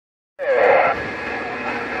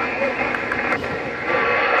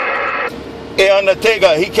Hey,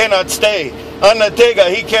 Undertaker, he cannot stay. Undertaker,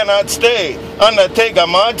 he cannot stay. Undertaker,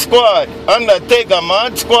 ModSquad. Undertaker,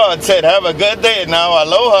 ModSquad said, have a good day now.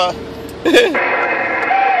 Aloha.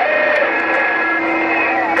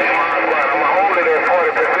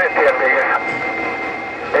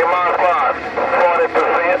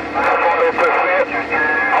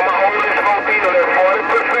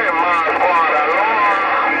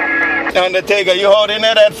 Undertaker, you holding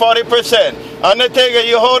it at 40%. Undertaker,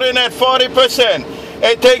 you holding at 40%.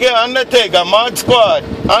 Hey, take it, Undertaker, ModSquad.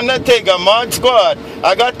 Undertaker, ModSquad.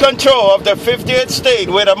 I got control of the 50th state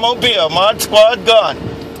with a mobile. ModSquad gone. 400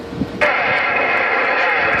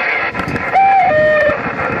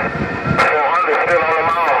 still on the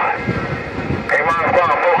mall. Hey,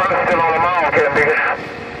 ModSquad, 400 still on the mall, can't be.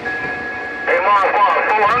 Hey, ModSquad,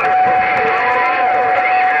 400.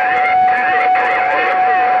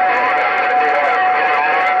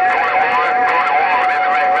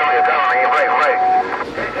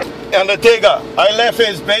 Undertaker, I left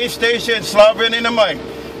his base station slobbering in the mic.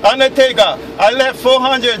 Undertaker, I left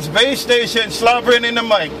 400's base station slobbering in the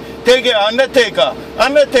mic. Take it, Undertaker.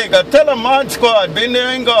 Undertaker, tell him ModSquad been there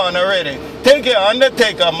and gone already. Take it,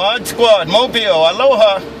 Undertaker, ModSquad, Mobile,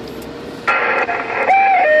 Aloha.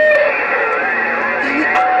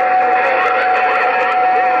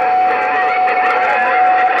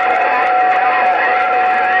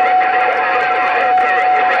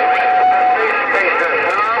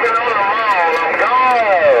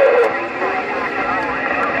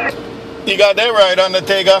 You got that right,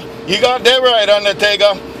 Undertaker. You got that right,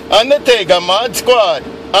 Undertaker. Undertaker, ModSquad.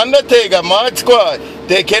 Undertaker, ModSquad.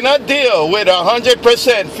 They cannot deal with 100%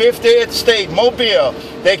 50th state mobile.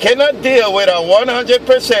 They cannot deal with a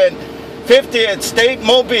 100% 50th state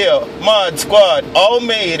mobile. ModSquad, all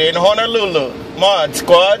made in Honolulu.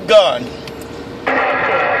 ModSquad gone.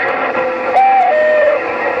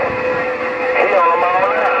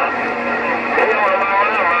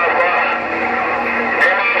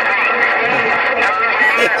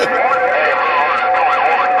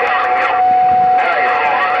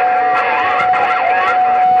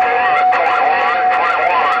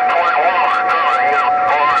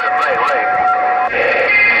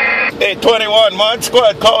 Hey, 21,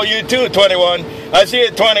 ModSquad call you too, 21. I see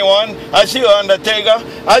it, 21. I see you, Undertaker.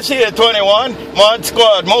 I see it, 21.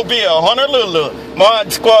 ModSquad, Mobile, Honolulu.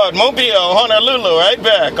 ModSquad, Mobile, Honolulu. Right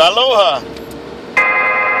back. Aloha.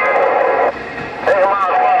 Hey,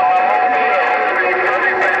 ModSquad.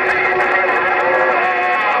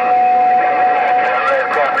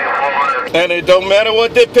 And it don't matter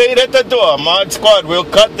what they paid at the door. ModSquad will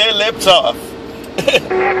cut their lips off.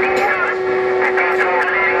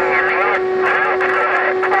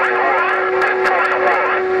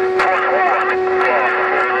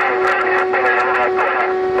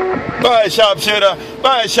 Bye, Sharpshooter.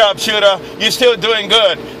 Bye, Sharpshooter. You're still doing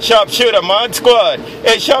good. Sharpshooter, ModSquad.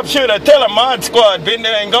 Hey, Sharpshooter, tell him ModSquad been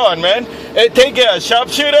there and gone, man. Hey, take care,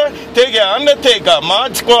 Sharpshooter. Take care, Undertaker,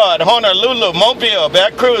 ModSquad, Honolulu, Mobile,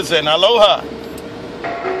 back cruising. Aloha.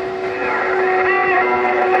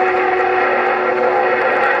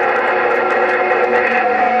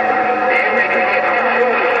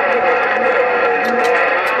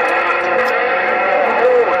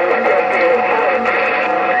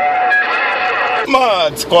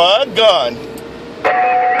 ModSquad gone.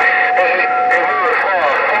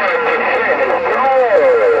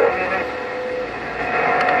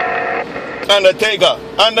 Undertaker,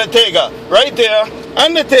 Undertaker, right there.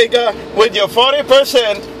 Undertaker with your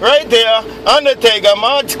 40%, right there. Undertaker,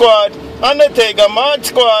 ModSquad. Undertaker,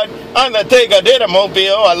 ModSquad. Undertaker did a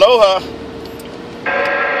mobile. Aloha.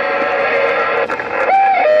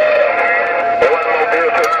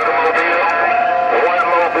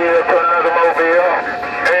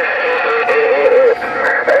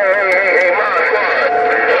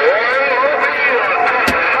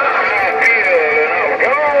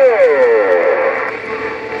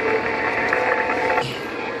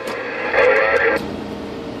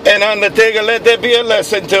 And Undertaker, let that be a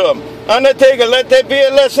lesson to him. Undertaker, let that be a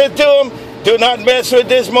lesson to him. Do not mess with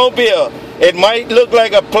this mobile. It might look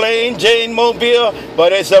like a plain Jane mobile,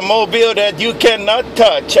 but it's a mobile that you cannot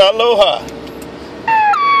touch. Aloha.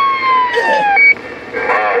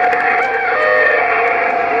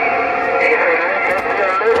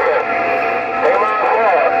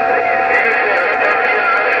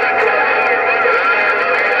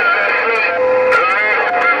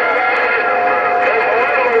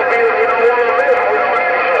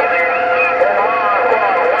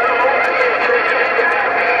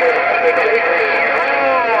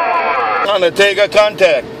 Undertaker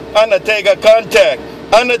contact. Undertaker contact.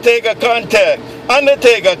 Undertaker contact.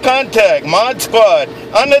 Undertaker contact.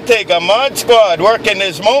 ModSquad. Undertaker ModSquad working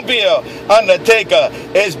this mobile. Undertaker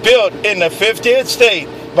is built in the 50th state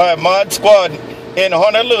by ModSquad in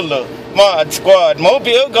Honolulu. ModSquad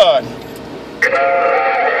mobile gone.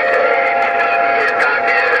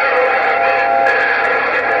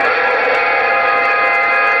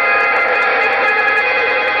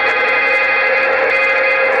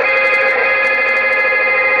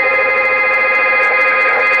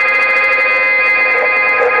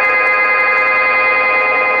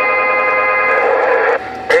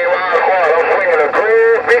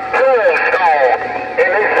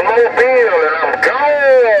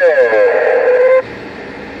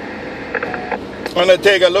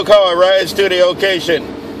 Undertaker, look how I rise to the occasion.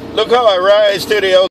 Look how I rise to the occasion.